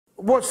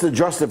what's the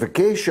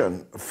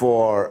justification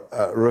for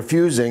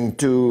refusing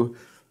to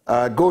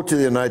go to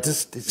the United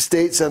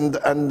States and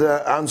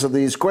answer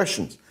these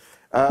questions?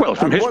 Well,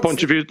 from his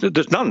point of view,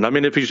 there's none. I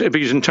mean, if he's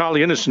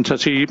entirely innocent,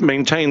 as he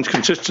maintains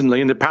consistently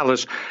in the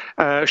palace,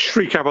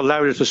 shriek out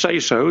loud to say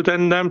so,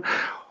 then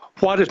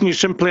why doesn't he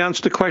simply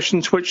answer the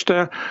questions which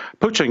they're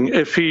putting?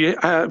 If he,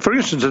 for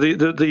instance,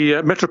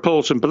 the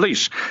Metropolitan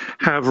Police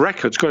have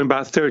records going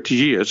back 30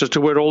 years as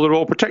to where all the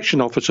royal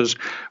protection officers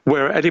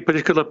were at any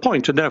particular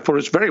point, and therefore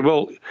it's very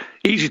well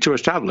easy to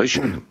establish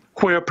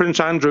where Prince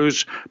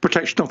Andrew's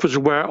protection officers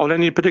were on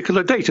any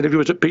particular date. And if he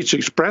was at Pizza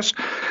Express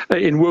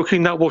in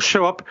Woking, that will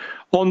show up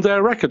on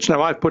their records.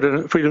 Now, I've put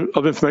a Freedom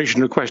of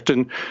Information request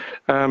in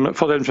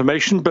for that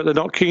information, but they're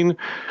not keen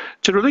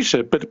to release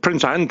it. But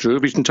Prince Andrew,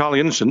 if he's entirely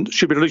innocent,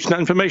 should be releasing that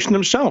information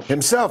himself.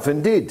 Himself,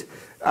 indeed.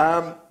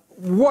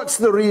 What's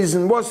the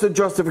reason, what's the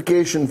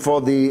justification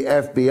for the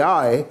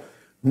FBI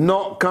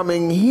not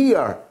coming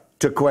here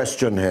to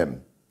question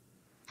him?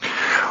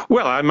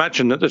 Well, I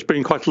imagine that there's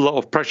been quite a lot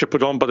of pressure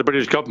put on by the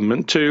British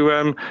government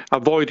to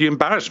avoid the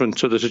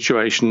embarrassment of the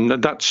situation.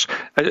 And that's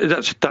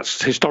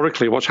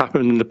historically what's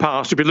happened in the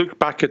past. If you look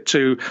back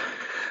to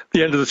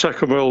the end of the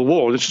Second World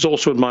War, this is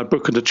also in my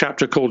book in the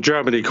chapter called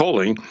Germany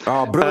Calling.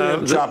 Oh,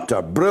 brilliant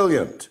chapter,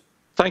 brilliant.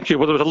 Thank you.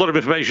 Well, there was a lot of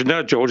information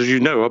there, George, as you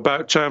know,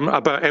 about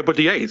Edward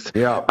VIII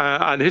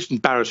and his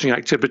embarrassing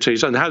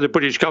activities, and how the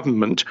British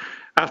government,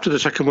 after the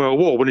Second World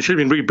War, when it should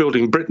have been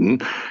rebuilding Britain,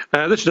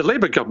 this is a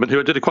Labour government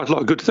who did quite a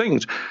lot of good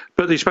things,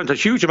 but they spent a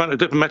huge amount of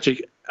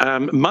diplomatic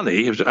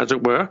money, as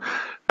it were,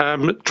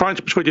 trying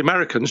to persuade the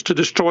Americans to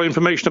destroy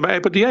information about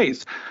Edward VIII.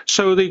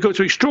 So they go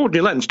to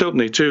extraordinary lengths, don't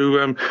they,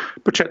 to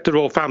protect the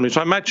royal family.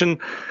 So I imagine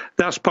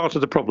that's part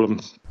of the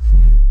problem.